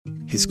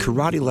his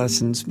karate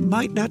lessons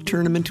might not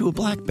turn him into a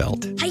black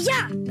belt.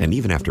 Hi-ya! And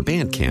even after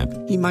band camp,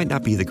 he might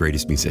not be the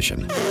greatest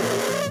musician.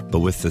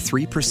 But with the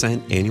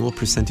 3% annual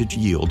percentage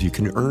yield you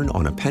can earn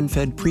on a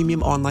PenFed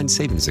premium online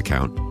savings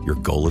account, your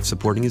goal of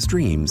supporting his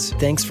dreams...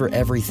 Thanks for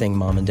everything,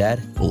 Mom and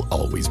Dad. ...will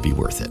always be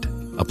worth it.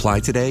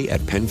 Apply today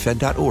at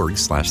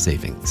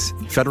PenFed.org/savings.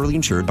 Federally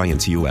insured by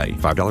NCUA.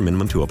 $5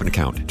 minimum to open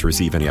account. To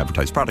receive any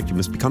advertised product, you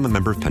must become a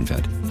member of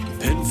PenFed.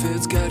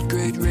 PenFed's got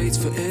great rates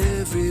for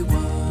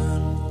everyone.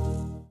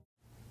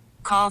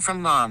 Call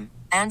from mom.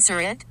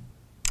 Answer it.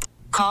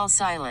 Call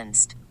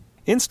silenced.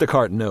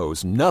 Instacart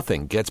knows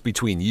nothing gets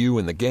between you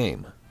and the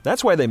game.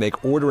 That's why they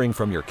make ordering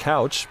from your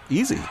couch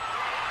easy.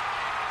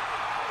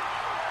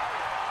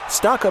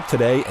 Stock up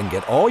today and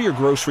get all your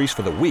groceries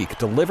for the week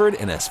delivered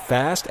in as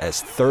fast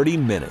as 30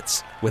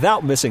 minutes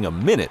without missing a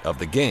minute of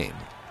the game.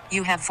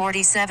 You have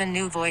 47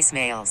 new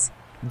voicemails.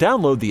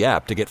 Download the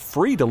app to get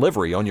free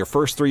delivery on your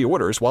first 3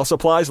 orders while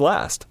supplies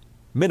last.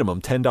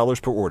 Minimum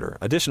 $10 per order.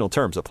 Additional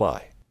terms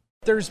apply.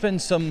 There's been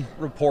some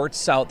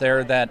reports out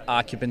there that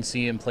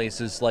occupancy in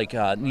places like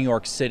New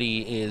York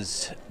City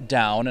is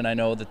down, and I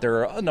know that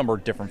there are a number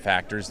of different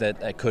factors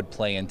that could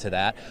play into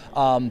that.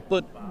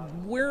 But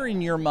where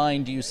in your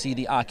mind do you see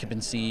the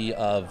occupancy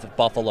of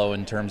Buffalo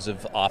in terms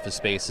of office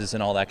spaces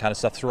and all that kind of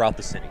stuff throughout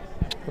the city?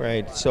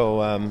 Right.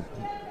 So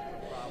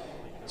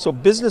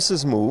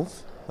businesses move,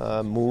 they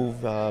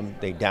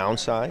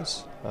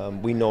downsize.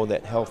 We know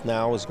that Health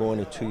Now is going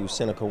into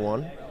Seneca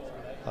One.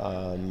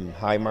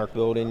 Highmark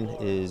building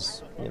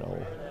is,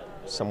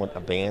 somewhat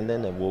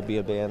abandoned and will be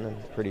abandoned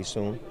pretty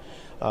soon.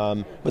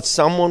 But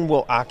someone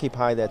will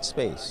occupy that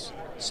space.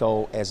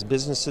 So as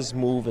businesses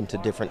move into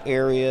different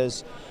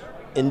areas,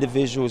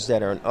 individuals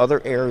that are in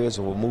other areas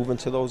will move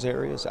into those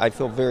areas. I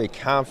feel very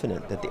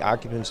confident that the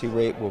occupancy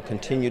rate will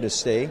continue to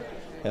stay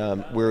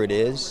where it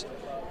is.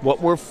 What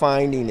we're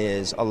finding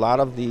is a lot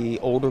of the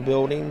older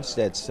buildings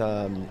that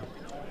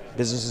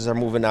businesses are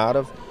moving out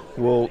of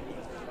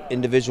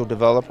individual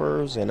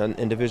developers and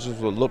individuals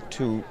will look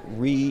to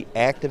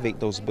reactivate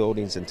those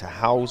buildings into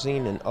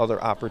housing and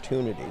other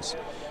opportunities.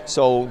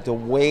 So the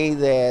way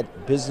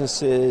that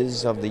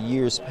businesses of the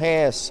years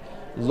past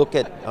look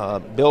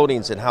at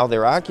buildings and how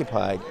they're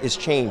occupied is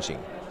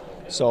changing.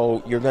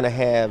 So you're going to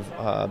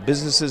have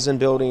businesses in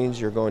buildings,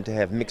 you're going to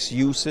have mixed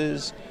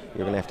uses,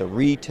 you're going to have the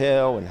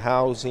retail and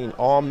housing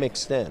all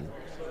mixed in.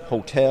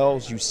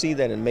 Hotels, you see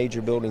that in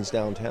major buildings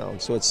downtown.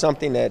 So it's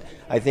something that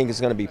I think is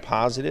going to be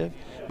positive,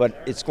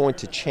 but it's going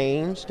to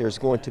change. There's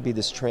going to be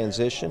this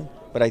transition,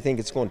 but I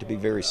think it's going to be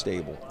very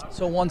stable.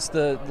 So once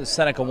the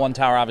Seneca One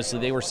Tower, obviously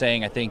they were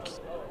saying, I think,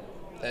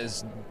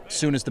 as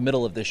soon as the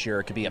middle of this year,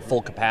 it could be at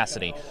full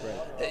capacity.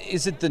 Right.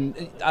 Is it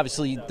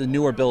obviously the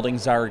newer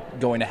buildings are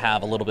going to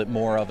have a little bit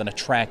more of an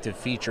attractive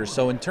feature.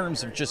 So in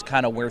terms of just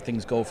kind of where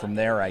things go from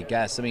there, I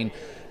guess,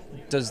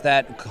 does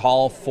that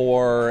call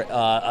for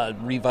a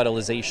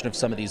revitalization of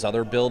some of these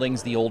other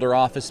buildings, the older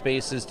office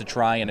spaces, to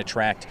try and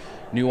attract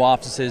new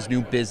offices, new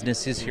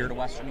businesses here to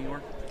Western New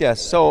York? Yes.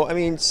 So,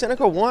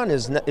 Seneca One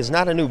is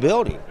not a new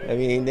building.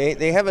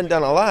 They haven't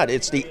done a lot.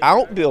 It's the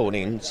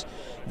outbuildings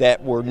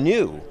that were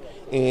new.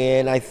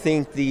 And I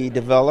think the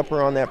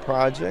developer on that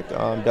project,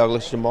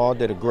 Douglas Jamal,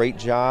 did a great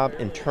job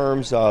in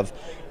terms of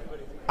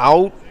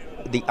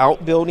the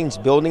outbuildings,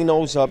 building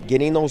those up,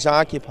 getting those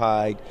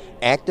occupied,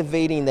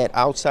 activating that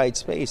outside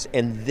space,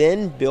 and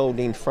then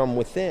building from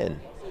within.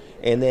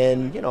 And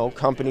then,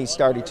 companies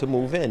started to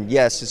move in.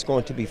 Yes, it's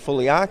going to be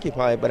fully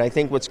occupied, but I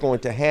think what's going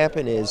to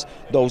happen is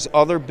those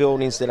other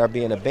buildings that are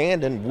being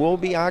abandoned will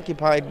be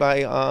occupied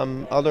by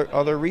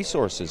other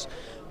resources.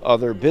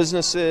 Other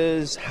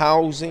businesses,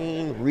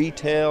 housing,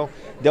 retail,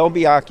 they'll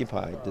be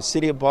occupied. The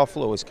city of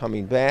Buffalo is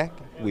coming back.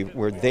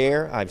 We're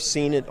there. I've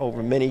seen it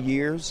over many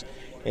years.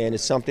 And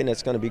it's something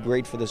that's going to be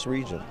great for this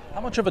region.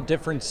 How much of a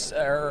difference,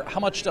 or how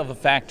much of a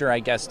factor, I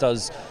guess,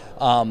 does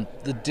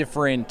the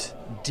different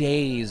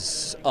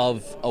days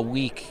of a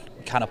week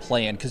kind of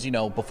play in? Because,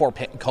 before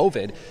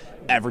COVID,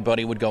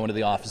 everybody would go into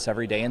the office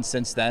every day. And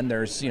since then,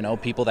 there's,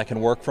 people that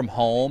can work from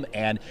home.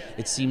 And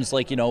it seems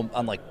like,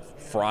 unlike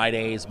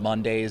Fridays,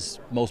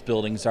 Mondays, most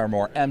buildings are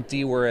more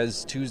empty,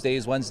 whereas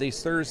Tuesdays,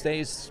 Wednesdays,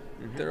 Thursdays,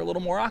 they're a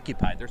little more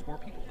occupied. There's more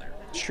people there.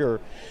 Sure.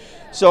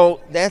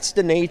 So that's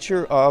the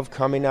nature of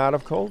coming out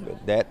of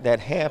COVID. That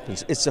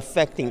happens. It's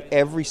affecting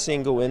every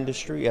single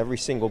industry, every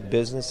single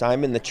business.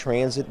 I'm in the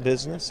transit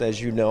business,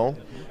 as you know.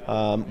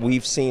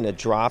 We've seen a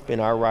drop in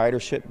our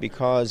ridership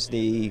because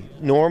the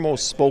normal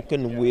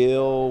spoken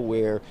will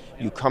where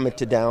you come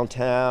into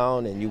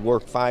downtown and you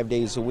work 5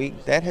 days a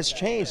week, that has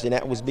changed, and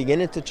that was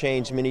beginning to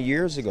change many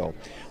years ago.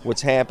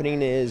 What's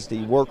happening is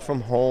the work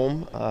from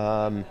home,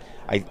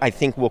 I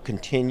think will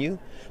continue.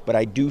 But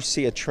I do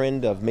see a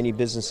trend of many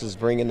businesses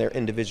bringing their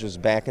individuals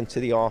back into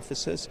the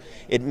offices.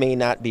 It may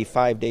not be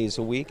 5 days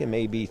a week, it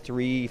may be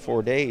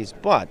 3-4 days,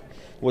 but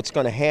what's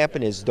going to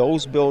happen is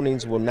those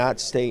buildings will not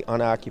stay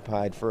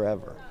unoccupied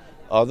forever.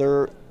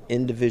 Other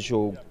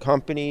individual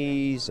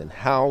companies and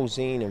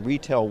housing and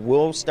retail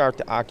will start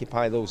to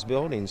occupy those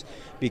buildings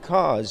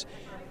because,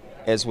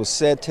 as was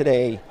said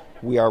today,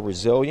 we are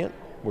resilient.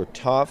 we're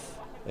tough,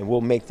 and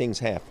we'll make things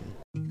happen.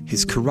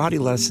 His karate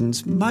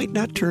lessons might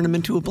not turn him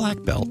into a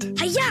black belt.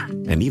 Hi-ya!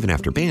 And even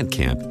after band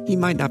camp, he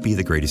might not be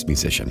the greatest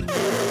musician.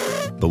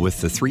 But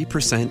with the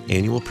 3%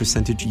 annual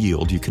percentage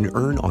yield you can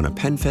earn on a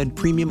PenFed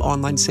premium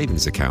online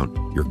savings account,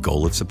 your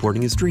goal of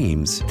supporting his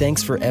dreams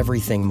Thanks for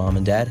everything, Mom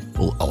and Dad.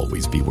 will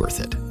always be worth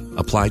it.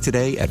 Apply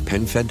today at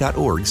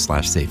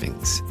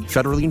PenFed.org/savings.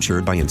 Federally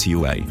insured by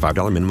NCUA.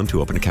 $5 minimum to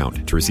open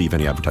account. To receive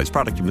any advertised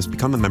product, you must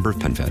become a member of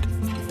PenFed.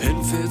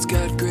 PenFed's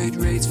got great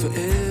rates for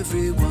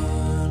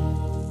everyone.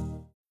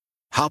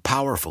 How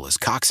powerful is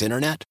Cox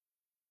Internet?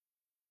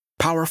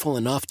 Powerful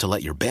enough to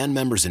let your band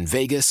members in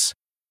Vegas,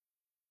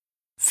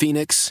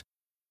 Phoenix,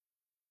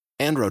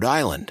 and Rhode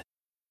Island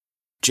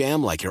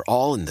jam like you're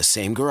all in the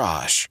same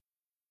garage.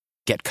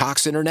 Get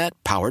Cox Internet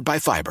powered by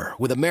fiber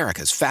with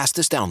America's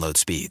fastest download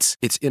speeds.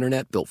 It's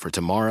internet built for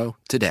tomorrow,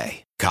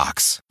 today.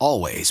 Cox,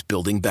 always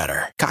building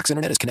better. Cox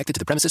Internet is connected to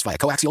the premises via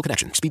coaxial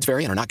connection. Speeds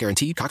vary and are not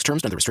guaranteed. Cox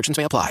terms and other restrictions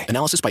may apply.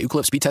 Analysis by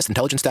Ookla Speed Test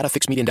Intelligence Data.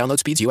 Fixed median download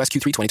speeds. US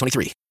Q3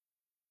 2023.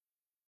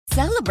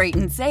 Celebrate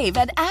and save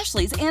at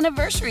Ashley's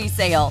Anniversary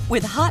Sale.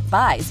 With Hot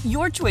Buys,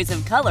 your choice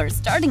of colors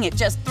starting at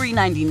just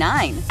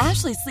 $3.99.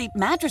 Ashley Sleep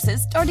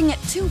mattresses starting at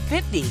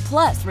 $2.50.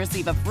 Plus,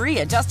 receive a free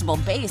adjustable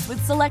base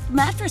with select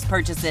mattress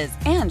purchases.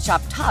 And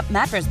shop top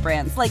mattress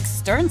brands like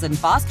Stearns &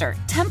 Foster,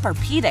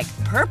 Tempur-Pedic,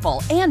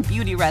 Purple, and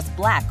Beautyrest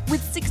Black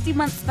with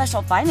 60-month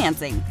special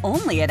financing.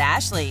 Only at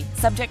Ashley.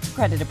 Subject to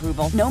credit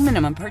approval. No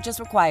minimum purchase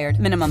required.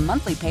 Minimum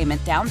monthly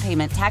payment, down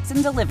payment, tax,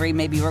 and delivery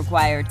may be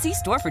required. See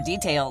store for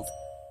details.